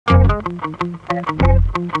Not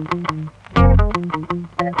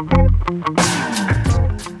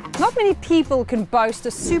many people can boast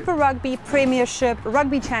a Super Rugby, Premiership,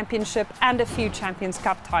 Rugby Championship and a few Champions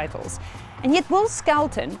Cup titles. And yet Will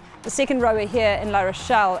Skelton, the second rower here in La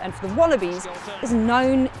Rochelle and for the Wallabies, is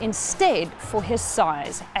known instead for his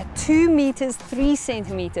size. At 2 meters 3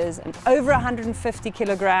 centimeters and over 150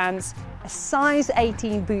 kilograms, a size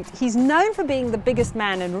 18 boot, he's known for being the biggest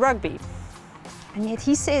man in rugby. And yet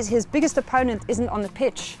he says his biggest opponent isn't on the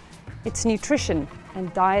pitch, it's nutrition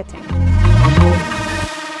and dieting.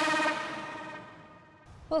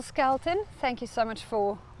 Well, Skelton, thank you so much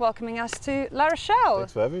for welcoming us to La Rochelle.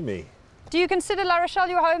 Thanks for having me. Do you consider La Rochelle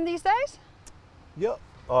your home these days? Yeah,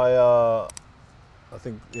 I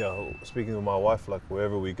think, yeah, speaking with my wife, like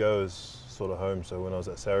wherever we go is sort of home. So when I was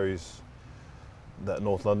at Sarries, that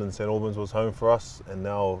North London, St Albans was home for us, and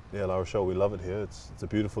now, yeah, La Rochelle, we love it here. It's a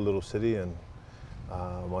beautiful little city, and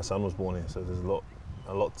my son was born here, so there's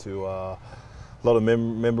a lot of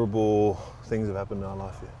memorable things have happened in our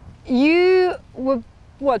life here. You were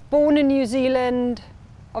what, born in New Zealand,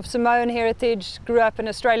 of Samoan heritage, grew up in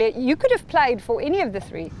Australia. You could have played for any of the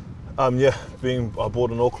three. Yeah, I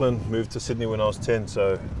born in Auckland, moved to Sydney when I was 10,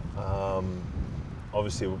 so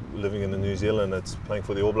obviously living in New Zealand, it's playing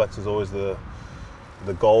for the All Blacks is always the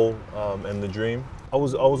goal and the dream. I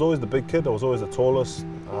was always the big kid, I was always the tallest,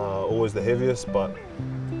 always the heaviest, but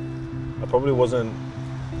I probably wasn't,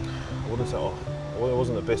 I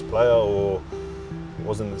wasn't the best player or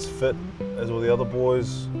wasn't as fit as all the other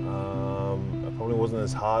boys. I probably wasn't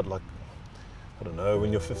as hard, like, I don't know,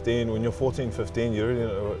 when you're 14, 15, you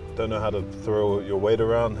really don't know how to throw your weight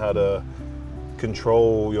around, how to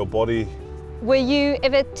control your body. Were you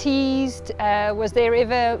ever teased? Was there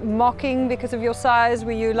ever mocking because of your size?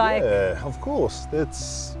 Were you like... Yeah, of course.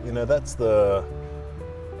 That's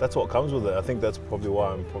what comes with it. I think that's probably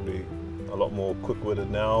why I'm probably a lot more quick-witted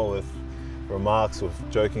now with remarks, with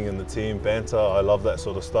joking in the team, banter. I love that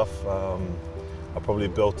sort of stuff. I probably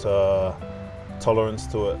built a tolerance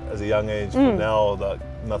to it as a young age, but now that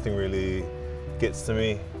nothing really gets to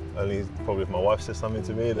me. Only probably if my wife says something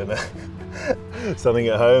to me, then something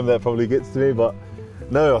at home that probably gets to me. But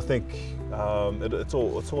no, I think it's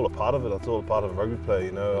all a part of it. It's all a part of rugby play.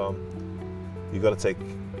 You know, you got to take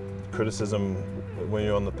criticism when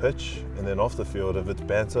you're on the pitch and then off the field. If it's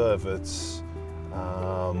banter, if it's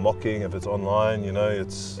mocking, if it's online, you know,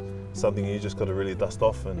 it's something you just got to really dust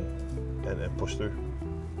off and push through.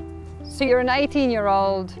 So you're an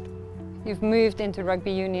 18-year-old, you've moved into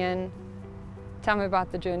rugby union. Tell me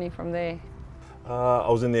about the journey from there. I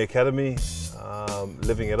was in the academy,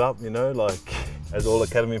 living it up, you know, like as all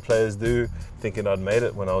academy players do, thinking I'd made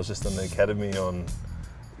it when I was just in the academy on,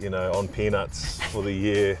 you know, on peanuts for the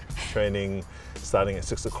year, training, starting at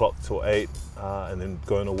 6 o'clock till 8, and then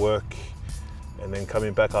going to work, and then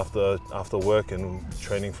coming back after work and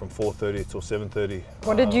training from 4:30 till 7:30.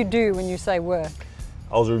 What did you do when you say work?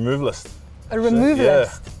 I was a removalist. A removalist?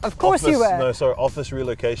 Yeah. Of course you were. No, sorry, office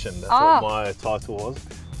relocation. That's what my title was.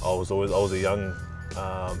 I was a young,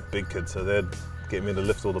 big kid, so they'd get me to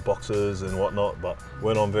lift all the boxes and whatnot, but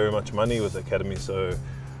weren't on very much money with the academy, so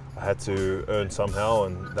I had to earn somehow,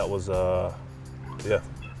 and that was, yeah,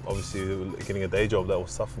 obviously getting a day job, that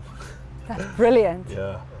was tough. That's brilliant.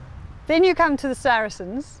 Yeah. Then you come to the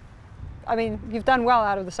Saracens. I mean, you've done well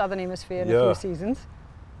out of the Southern Hemisphere in a few seasons.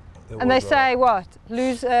 And they say what?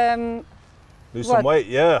 Lose some weight,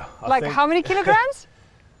 yeah. Like how many kilograms?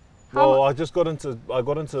 Well, I broke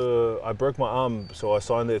my arm, so I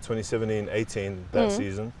signed there 2017-18 that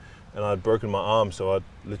season, and I'd broken my arm, so I'd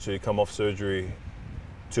literally come off surgery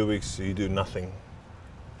 2 weeks, so you do nothing.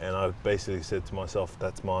 And I basically said to myself,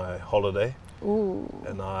 that's my holiday. Ooh.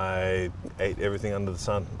 And I ate everything under the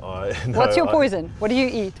sun. What's your poison? What do you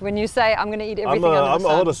eat when you say, I'm going to eat everything under the sun? I'm a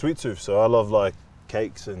lot of sweet tooth, so I love like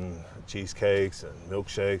cakes and cheesecakes and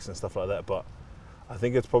milkshakes and stuff like that, but I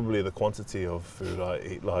think it's probably the quantity of food I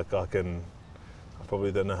eat. Like I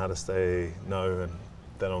probably don't know how to say no and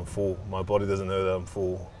that I'm full. My body doesn't know that I'm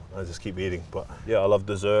full. I just keep eating. But yeah, I love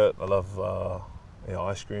dessert. I love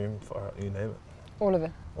ice cream, you name it. All of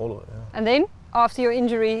it? All of it, yeah. And then, after your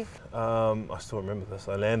injury? I still remember this.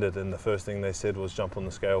 I landed and the first thing they said was jump on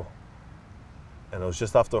the scale. And it was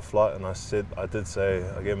just after a flight, and I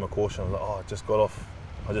gave him a caution. I was like, oh, I just got off.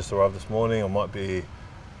 I just arrived this morning. I might be a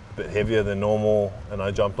bit heavier than normal. And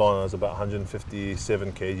I jumped on, I was about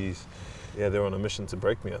 157 kgs. Yeah, they were on a mission to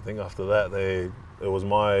break me. I think after that, it was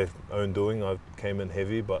my own doing. I came in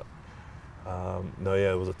heavy, but no,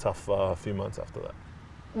 yeah, it was a tough few months after that.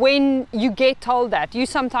 When you get told that, you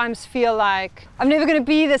sometimes feel like, I'm never going to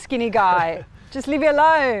be the skinny guy. Just leave me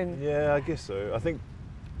alone. Yeah, I guess so. I think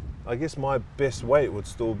I guess my best weight would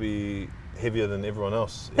still be heavier than everyone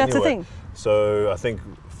else. That's anyway. the thing. So I think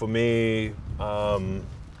for me,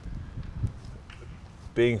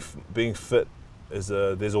 being fit is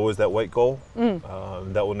there's always that weight goal.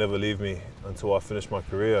 That will never leave me until I finish my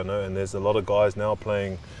career. I know, and there's a lot of guys now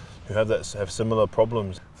playing who have similar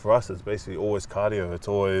problems. For us, it's basically always cardio. It's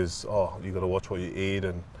always, oh, you got to watch what you eat,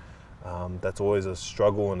 and that's always a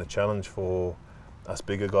struggle and a challenge for us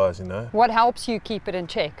bigger guys, you know. What helps you keep it in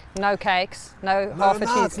check? No cakes, no half a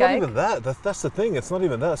cheesecake? It's not even that. That's the thing. It's not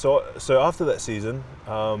even that. So after that season,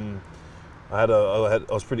 I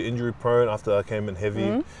was pretty injury prone after I came in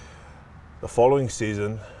heavy. The following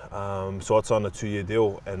season, so I signed a 2-year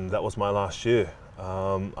deal, and that was my last year.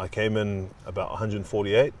 I came in about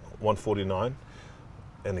 148, 149,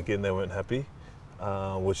 and again they weren't happy,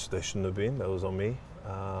 which they shouldn't have been. That was on me.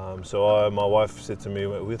 So my wife said to me,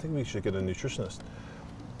 "We think we should get a nutritionist."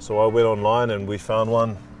 So I went online and we found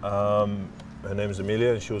one. Her name's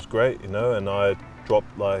Amelia, and she was great, you know. And I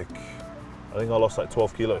dropped I think I lost like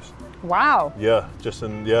 12 kilos. Wow. Yeah,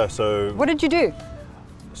 So what did you do?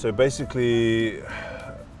 So basically,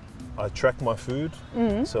 I tracked my food.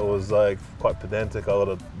 So it was like quite pedantic. I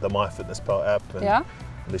got the MyFitnessPal app, and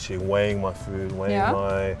literally weighing my food, weighing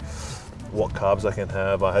what carbs I can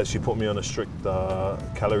have. She put me on a strict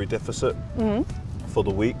calorie deficit for the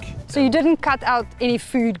week. So you didn't cut out any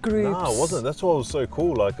food groups? No, it wasn't. That's what was so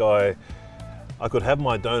cool. Like I could have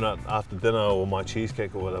my donut after dinner or my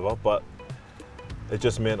cheesecake or whatever, but it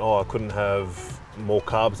just meant, I couldn't have more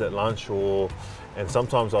carbs at lunch, and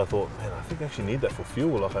sometimes I thought, man, I think I actually need that for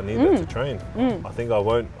fuel. Like I need that to train. I think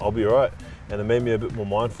I'll be all right. And it made me a bit more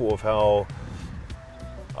mindful of how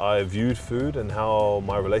I viewed food and how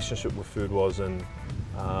my relationship with food was, and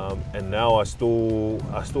now I still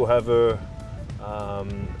have her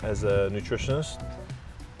as a nutritionist,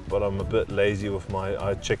 but I'm a bit lazy with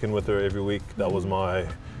I check in with her every week. That was my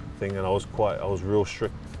thing, and I was real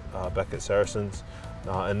strict back at Saracens,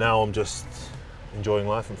 and now I'm just enjoying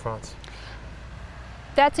life in France.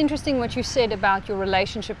 That's interesting what you said about your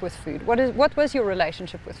relationship with food. What was your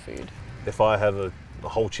relationship with food? If I have a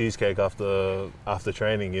whole cheesecake after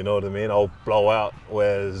training, you know what I mean, I'll blow out.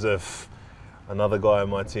 Whereas if another guy on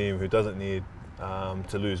my team who doesn't need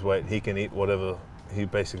to lose weight, he can eat whatever he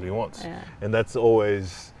basically wants. And that's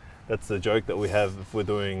the joke that we have if we're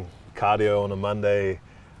doing cardio on a Monday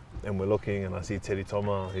and we're looking and I see Teddy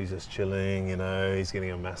Toma, he's just chilling, you know, he's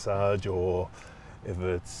getting a massage, or if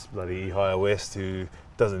it's bloody Ihaya West who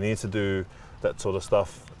doesn't need to do that sort of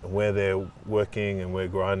stuff, and we're there working and we're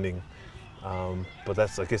grinding. But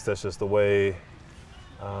I guess that's just the way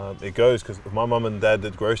it goes, because if my mum and dad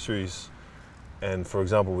did groceries and, for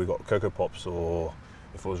example, we got Cocoa Pops, or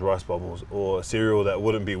if it was rice bubbles, or a cereal that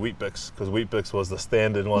wouldn't be Wheat Bix, because Wheat Bix was the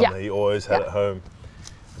standard one that he always had at home,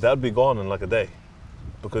 that would be gone in like a day,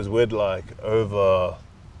 because we'd have a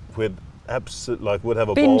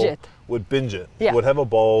binge bowl. It. We'd binge it. We'd have a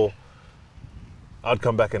bowl. I'd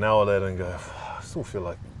come back an hour later and go, I still feel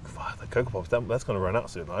like the Cocoa Pops, that's going to run out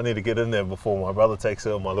soon. I need to get in there before my brother takes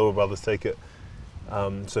it or my little brothers take it.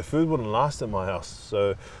 So food wouldn't last at my house.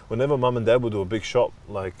 So whenever mum and dad would do a big shop,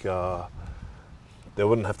 they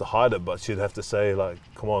wouldn't have to hide it, but she'd have to say, like,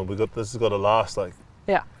 come on, this has got to last. Like,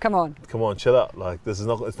 yeah, come on, chill out. Like, it's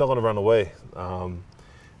not going to run away.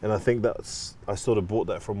 And I think I sort of brought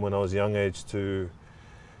that from when I was young age to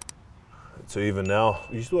even now.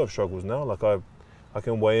 You still have struggles now. Like I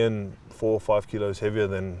can weigh in 4 or 5 kilos heavier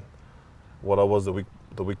than what I was the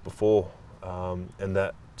week before, and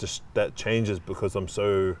that changes because I'm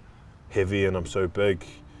so heavy and I'm so big,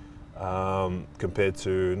 compared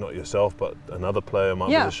to not yourself but another player in my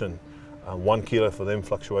position. 1 kilo for them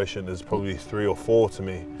fluctuation is probably 3 or 4 to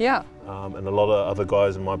me. And a lot of other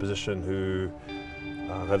guys in my position who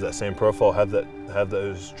have that same profile have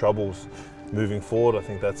those troubles moving forward. I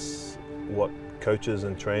think that's what coaches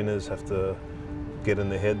and trainers have to get in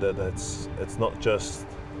their head, that it's not just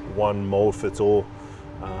one mold fits all.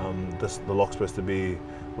 The lock's supposed to be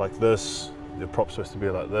like this, the prop's supposed to be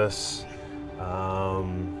like this.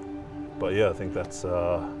 But yeah, I think that's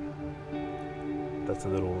a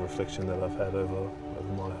little reflection that I've had over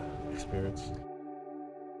my experience.